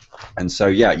 And so,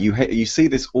 yeah, you see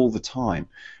this all the time.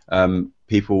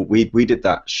 People, we did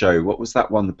that show. What was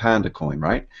that one? The Panda coin,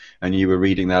 right? And you were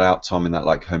reading that out, Tom, in that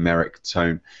like Homeric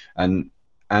tone. And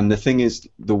And the thing is,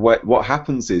 what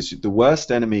happens is the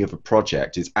worst enemy of a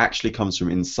project actually comes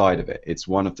from inside of it. It's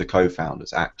one of the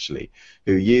co-founders actually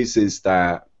who uses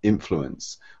their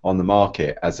influence on the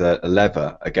market as a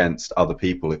lever against other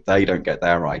people if they don't get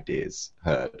their ideas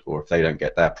heard or if they don't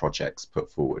get their projects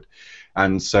put forward.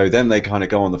 And so then they kind of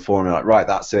go on the forum and like, right,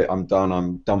 that's it, I'm done,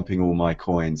 I'm dumping all my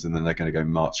coins, and then they're going to go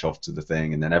march off to the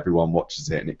thing, and then everyone watches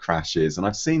it and it crashes. And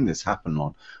I've seen this happen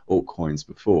on altcoins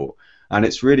before. And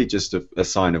it's really just a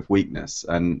sign of weakness,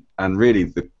 and really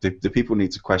the people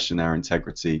need to question their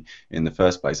integrity in the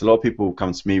first place. A lot of people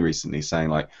come to me recently saying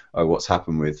like, oh, what's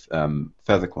happened with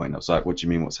Feathercoin? I was like, what do you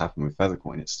mean what's happened with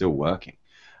Feathercoin? It's still working.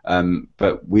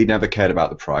 But we never cared about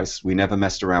the price. We never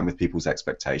messed around with people's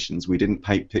expectations. We didn't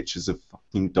paint pictures of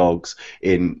fucking dogs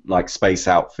in like space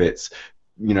outfits,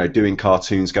 you know, doing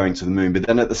cartoons going to the moon, but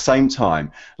then at the same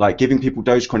time like giving people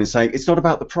Dogecoin and saying it's not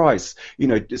about the price, you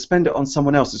know, spend it on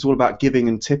someone else, it's all about giving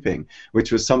and tipping,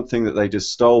 which was something that they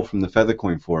just stole from the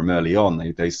Feathercoin forum early on.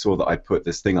 They saw that I put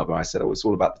this thing up and I said, oh, it's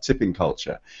all about the tipping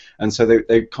culture. And so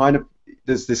they kind of,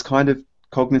 there's this kind of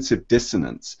cognitive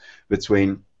dissonance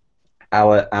between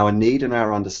our need and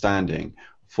our understanding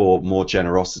for more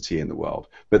generosity in the world,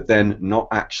 but then not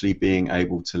actually being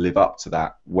able to live up to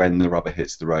that when the rubber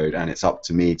hits the road and it's up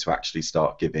to me to actually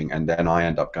start giving, and then I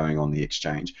end up going on the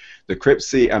exchange. The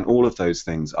Cryptsy and all of those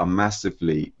things are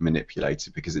massively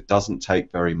manipulated because it doesn't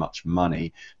take very much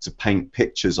money to paint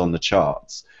pictures on the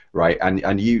charts, right? And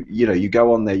you know, you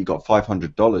go on there, you got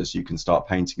 $500, you can start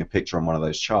painting a picture on one of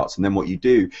those charts, and then what you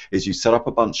do is you set up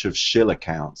a bunch of shill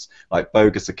accounts, like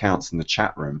bogus accounts in the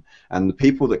chat room, and the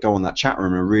people that go on that chat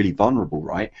room are really vulnerable,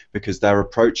 right? Because they're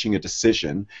approaching a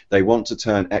decision, they want to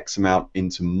turn X amount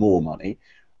into more money.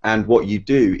 And what you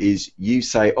do is you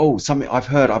say, oh, something I've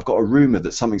heard, I've got a rumor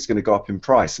that something's going to go up in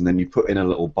price, and then you put in a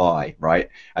little buy, right?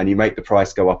 And you make the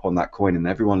price go up on that coin, and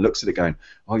everyone looks at it going,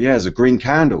 oh yeah, there's a green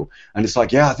candle, and it's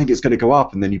like, yeah, I think it's going to go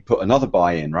up, and then you put another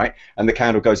buy in, right? And the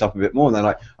candle goes up a bit more, and they're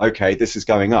like, okay, this is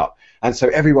going up. And so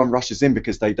everyone rushes in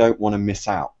because they don't want to miss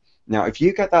out. Now, if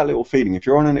you get that little feeling, if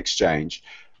you're on an exchange,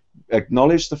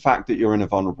 acknowledge the fact that you're in a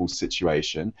vulnerable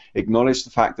situation, acknowledge the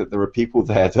fact that there are people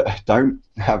there that don't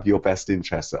have your best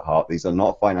interests at heart. These are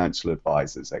not financial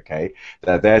advisors, okay?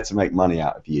 They're there to make money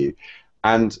out of you.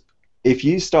 And if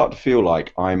you start to feel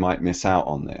like I might miss out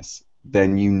on this,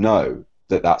 then you know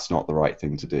that that's not the right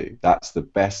thing to do. That's the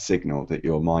best signal that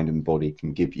your mind and body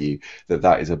can give you that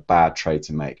that is a bad trade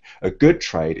to make. A good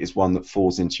trade is one that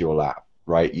falls into your lap,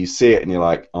 right? You see it and you're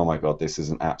like, oh my God, this is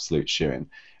an absolute shoo-in.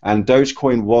 And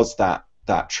Dogecoin was that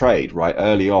trade, right?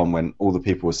 Early on, when all the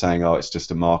people were saying, "Oh, it's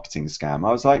just a marketing scam,"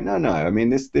 I was like, "No, no. I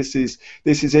mean, this is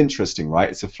interesting, right?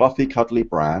 It's a fluffy, cuddly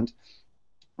brand,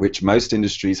 which most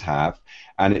industries have,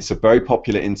 and it's a very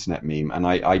popular internet meme. And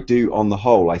I do, on the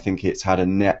whole, I think it's had a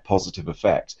net positive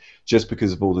effect, just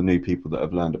because of all the new people that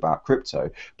have learned about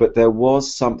crypto. But there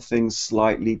was something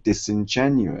slightly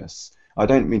disingenuous. I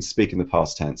don't mean to speak in the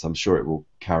past tense. I'm sure it will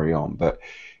carry on, but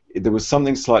there was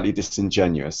something slightly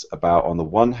disingenuous about, on the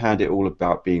one hand, it all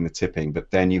about being the tipping, but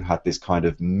then you had this kind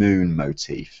of moon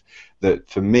motif that,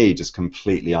 for me, just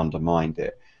completely undermined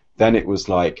it. Then it was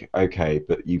like, okay,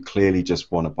 but you clearly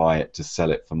just want to buy it to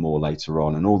sell it for more later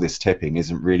on, and all this tipping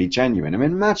isn't really genuine. I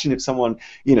mean, imagine if someone,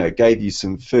 you know, gave you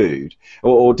some food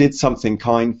or did something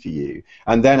kind for you,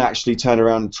 and then actually turned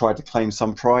around and tried to claim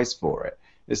some prize for it.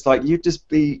 It's like you'd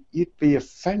be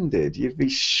offended, you'd be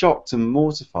shocked and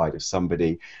mortified if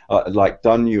somebody like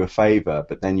done you a favor,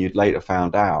 but then you'd later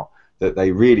found out that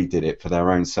they really did it for their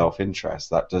own self-interest.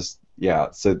 That just,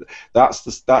 yeah. So that's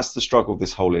the struggle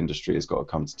this whole industry has got to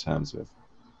come to terms with.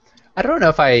 I don't know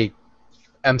if I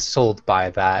am sold by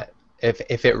that.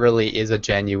 If it really is a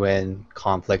genuine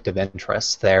conflict of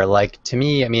interest there, like, to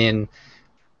me, I mean,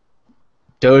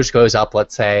 Doge goes up,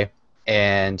 let's say,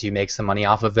 and you make some money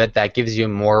off of it, that gives you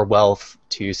more wealth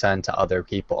to send to other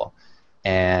people.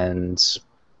 And,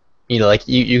 you know, like,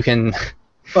 you can,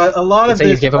 but a lot of say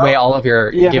this, you give away all of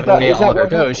your Doge, you don't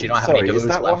have any Doge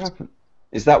left.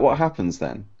 Is that what happens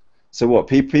then? So what,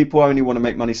 people only want to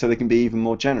make money so they can be even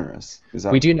more generous? Is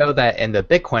that... We do know that in the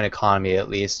Bitcoin economy, at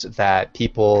least, that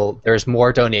there's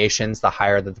more donations the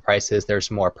higher the price is, there's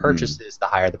more purchases the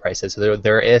higher the price is. So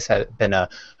there has been a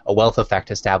wealth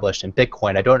effect established in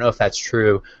Bitcoin. I don't know if that's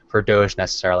true for Doge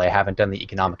necessarily. I haven't done the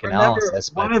economic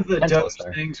analysis. One of the Doge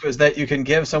things was that you can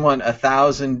give someone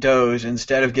 1,000 Doge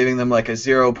instead of giving them like a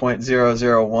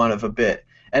 0.001 of a bit.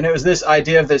 And it was this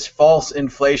idea of this false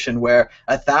inflation where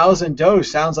 1,000 Doge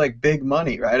sounds like big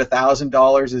money, right?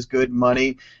 $1,000 is good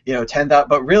money, you know, 10,000,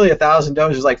 but really 1,000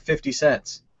 Doge is like 50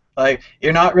 cents. Like,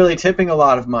 you're not really tipping a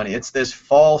lot of money. It's this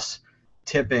false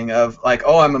tipping of like,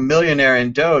 oh, I'm a millionaire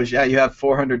in Doge. Yeah, you have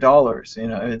 $400. You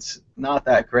know, it's not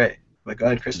that great. But go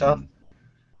ahead, Christoph.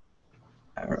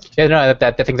 Yeah, no,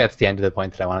 I think that's the end of the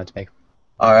point that I wanted to make.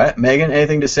 All right, Megan,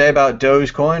 anything to say about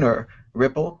Dogecoin or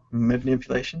Ripple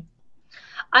manipulation?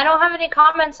 I don't have any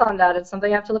comments on that. It's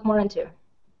something I have to look more into.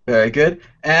 Very good.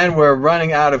 And we're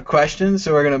running out of questions,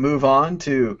 so we're going to move on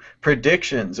to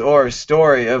predictions or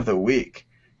story of the week.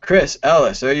 Chris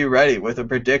Ellis, are you ready with a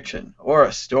prediction or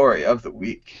a story of the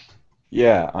week?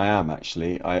 Yeah, I am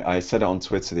actually. I said it on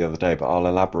Twitter the other day, but I'll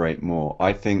elaborate more.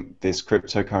 I think this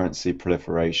cryptocurrency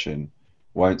proliferation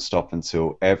won't stop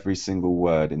until every single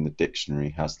word in the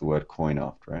dictionary has the word coin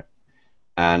after it.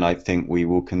 And I think we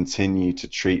will continue to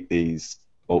treat these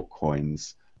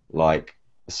altcoins like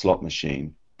a slot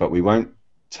machine, but we won't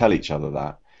tell each other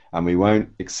that. And we won't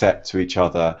accept to each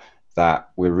other that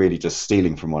we're really just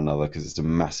stealing from one another because it's a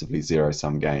massively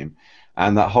zero-sum game.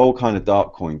 And that whole kind of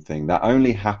dark coin thing, that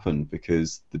only happened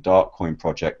because the dark coin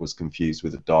project was confused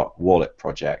with a dark wallet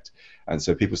project. And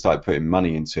so people started putting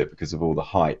money into it because of all the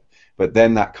hype. But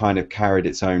then that kind of carried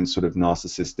its own sort of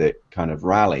narcissistic kind of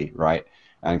rally, right?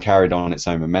 And carried on its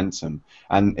own momentum.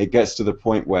 And it gets to the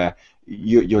point where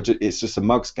it's just a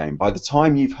mugs game. By the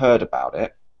time you've heard about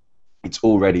it, it's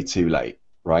already too late,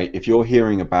 right? If you're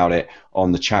hearing about it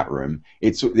on the chat room,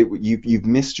 you've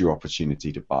missed your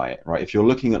opportunity to buy it, right? If you're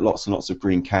looking at lots and lots of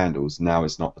green candles, now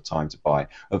is not the time to buy.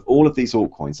 Of all of these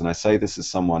altcoins, and I say this as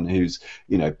someone who's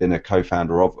been a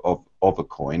co-founder of a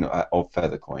coin, of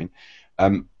Feathercoin,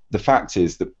 the fact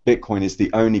is that Bitcoin is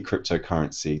the only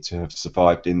cryptocurrency to have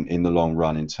survived in the long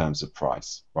run in terms of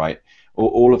price, right?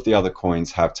 All of the other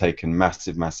coins have taken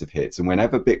massive, massive hits, and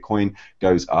whenever Bitcoin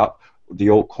goes up, the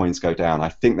altcoins go down. I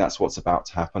think that's what's about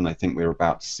to happen. I think we're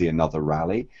about to see another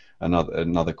rally,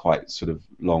 another quite sort of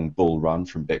long bull run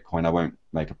from Bitcoin. I won't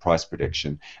make a price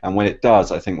prediction. And when it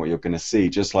does, I think what you're going to see,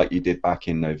 just like you did back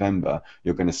in November,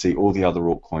 you're going to see all the other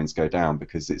altcoins go down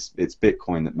because it's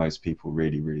Bitcoin that most people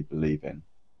really, really believe in.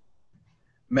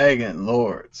 Megan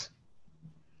Lords.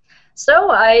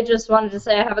 So I just wanted to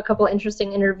say I have a couple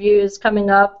interesting interviews coming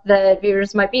up that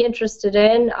viewers might be interested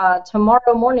in.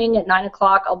 Tomorrow morning at 9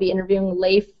 o'clock, I'll be interviewing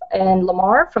Leif and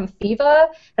Lamar from Fiva.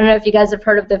 I don't know if you guys have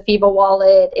heard of the Fiva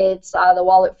wallet. It's the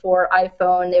wallet for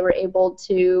iPhone. They were able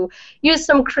to use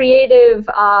some creative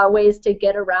ways to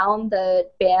get around the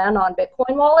ban on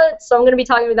Bitcoin wallets. So I'm going to be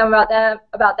talking with them about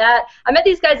that. I met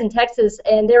these guys in Texas,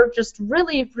 and they're just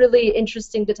really, really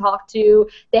interesting to talk to.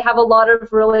 They have a lot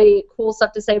of really cool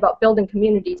stuff to say about building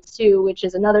communities too, which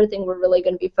is another thing we're really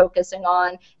going to be focusing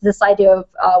on, this idea of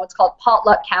what's called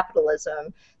potluck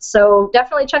capitalism. So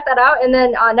definitely check that out. And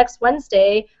then next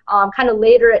Wednesday, kind of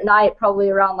later at night,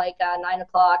 probably around like 9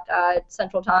 o'clock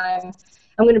Central Time,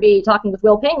 I'm going to be talking with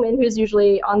Will Pangman, who's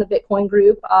usually on the Bitcoin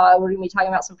group. We're going to be talking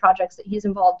about some projects that he's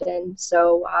involved in.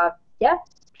 So yeah,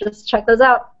 just check those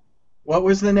out. What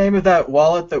was the name of that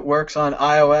wallet that works on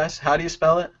iOS? How do you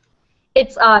spell it?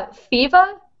 It's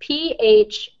Fiva,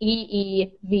 P-H-E-E-V-A.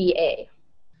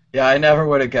 Yeah, I never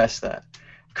would have guessed that.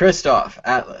 Christoph,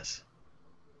 Atlas.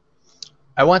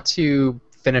 I want to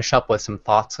finish up with some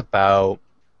thoughts about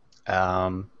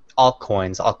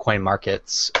altcoins, altcoin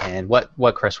markets, and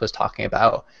what Chris was talking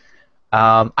about.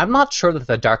 I'm not sure that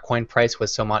the dark coin price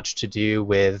was so much to do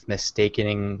with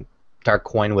mistaking dark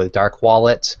coin with dark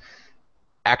wallet.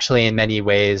 Actually, in many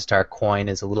ways, dark coin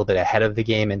is a little bit ahead of the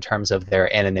game in terms of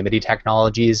their anonymity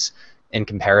technologies in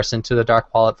comparison to the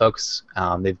dark wallet folks.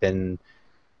 They've been,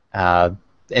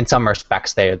 in some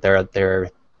respects, they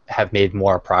have made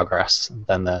more progress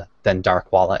than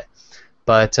dark wallet.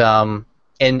 But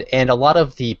and a lot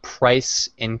of the price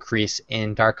increase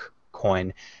in dark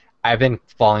coin, I've been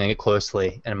following it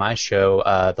closely in my show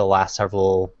the last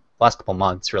couple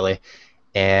months really,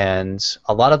 and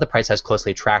a lot of the price has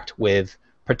closely tracked with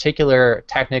particular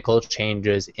technical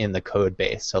changes in the code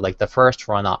base. So like the first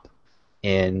run up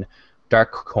in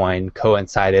dark coin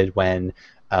coincided when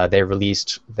they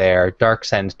released their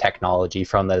DarkSend technology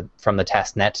from the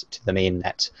test net to the main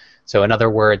net. So in other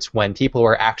words, when people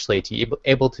were actually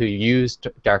able to use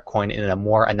Darkcoin in a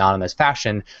more anonymous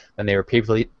fashion than they were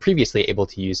previously able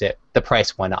to use it, the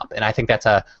price went up. And I think that's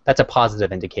a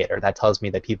positive indicator. That tells me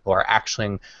that people are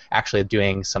actually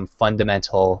doing some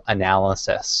fundamental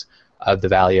analysis of the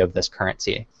value of this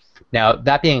currency. Now,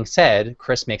 that being said,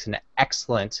 Chris makes an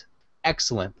excellent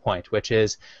point, which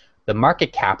is the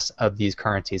market caps of these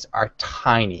currencies are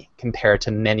tiny compared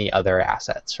to many other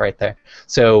assets right there.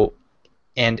 So,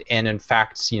 and in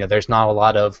fact, there's not a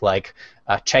lot of like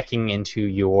checking into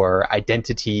your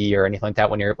identity or anything like that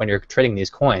when you're trading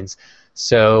these coins.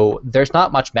 So there's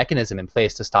not much mechanism in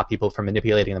place to stop people from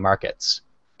manipulating the markets.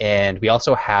 And we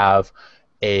also have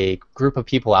a group of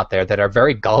people out there that are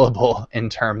very gullible in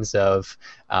terms of,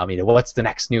 what's the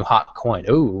next new hot coin?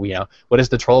 Oh, what is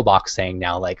the troll box saying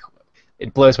now? Like,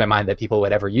 it blows my mind that people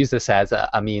would ever use this as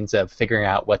a means of figuring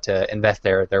out what to invest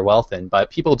their wealth in,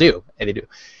 but people do, and they do.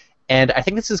 And I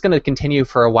think this is going to continue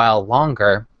for a while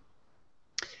longer.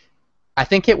 I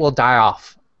think it will die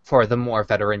off for the more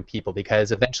veteran people,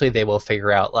 because eventually they will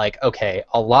figure out, like, okay,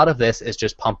 a lot of this is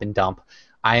just pump and dump.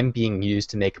 I am being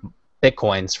used to make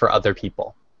Bitcoins for other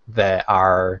people that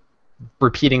are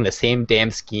repeating the same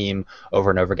damn scheme over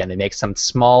and over again. They make some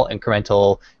small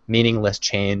incremental meaningless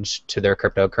change to their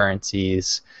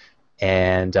cryptocurrencies,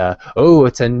 and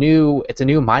it's a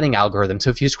new mining algorithm, so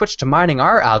if you switch to mining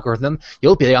our algorithm,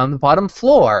 you'll be on the bottom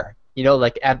floor.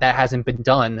 That hasn't been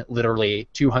done literally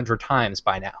 200 times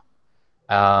by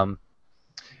now.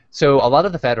 So a lot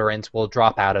of the veterans will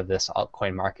drop out of this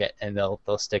altcoin market, and they'll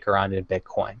stick around in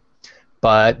Bitcoin.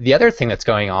 But the other thing that's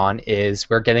going on is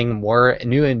we're getting more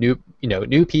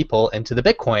new people into the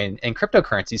Bitcoin and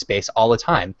cryptocurrency space all the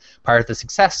time. Part of the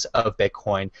success of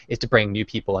Bitcoin is to bring new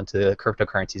people into the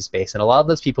cryptocurrency space, and a lot of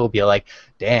those people will be like,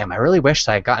 "Damn, I really wish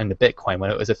I had gotten into Bitcoin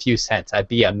when it was a few cents. I'd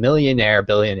be a millionaire,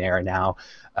 billionaire now.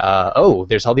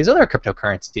 There's all these other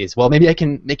cryptocurrencies. Well, maybe it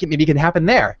can happen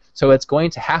there." So it's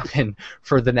going to happen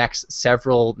for the next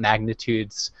several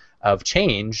magnitudes of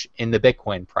change in the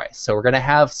Bitcoin price. So we're going to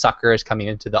have suckers coming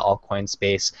into the altcoin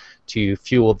space to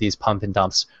fuel these pump and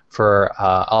dumps for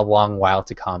a long while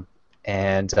to come.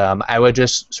 And I would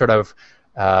just sort of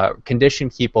condition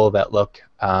people that, look,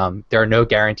 there are no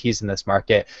guarantees in this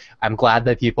market. I'm glad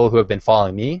that people who have been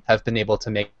following me have been able to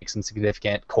make some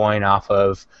significant coin off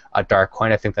of a dark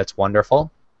coin. I think that's wonderful.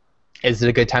 Is it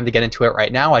a good time to get into it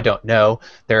right now? I don't know.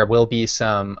 There will be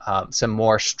some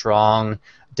more strong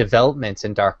developments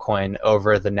in Darkcoin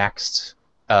over the next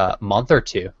month or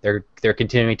two. They're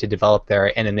continuing to develop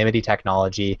their anonymity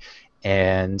technology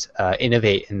and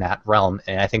innovate in that realm.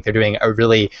 And I think they're doing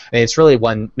it's really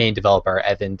one main developer,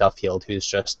 Evan Duffield, who's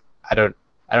just, I don't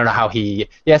know how he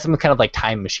has some kind of like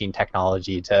time machine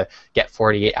technology to get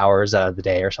 48 hours out of the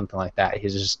day or something like that.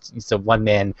 He's a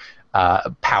one-man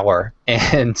power,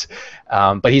 and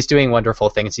but he's doing wonderful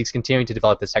things. He's continuing to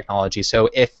develop this technology. So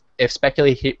if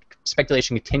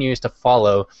speculation continues to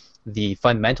follow the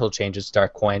fundamental changes to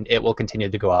Darkcoin, it will continue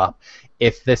to go up.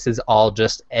 If this is all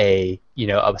just a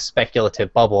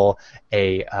speculative bubble,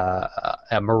 a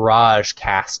mirage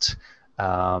cast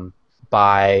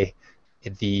by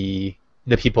the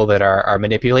people that are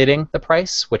manipulating the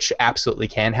price, which absolutely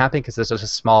can happen because this is a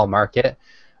small market,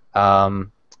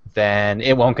 then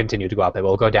it won't continue to go up. It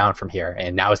will go down from here,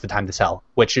 and now is the time to sell.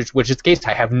 Which is the case.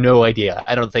 I have no idea.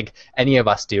 I don't think any of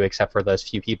us do, except for those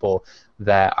few people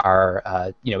that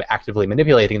are actively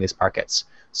manipulating these markets.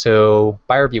 So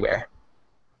buyer beware.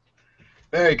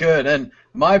 Very good. And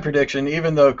my prediction,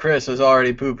 even though Chris has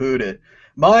already poo-pooed it,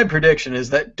 my prediction is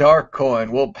that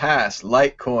Darkcoin will pass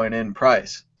Litecoin in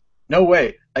price. No,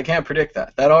 wait, I can't predict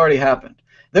that. That already happened.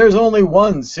 There's only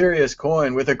one serious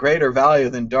coin with a greater value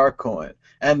than Darkcoin,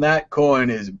 and that coin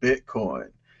is Bitcoin.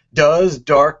 Does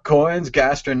Darkcoin's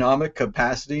gastronomic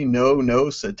capacity know no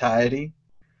satiety?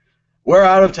 We're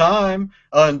out of time.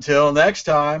 Until next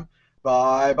time,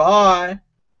 bye-bye.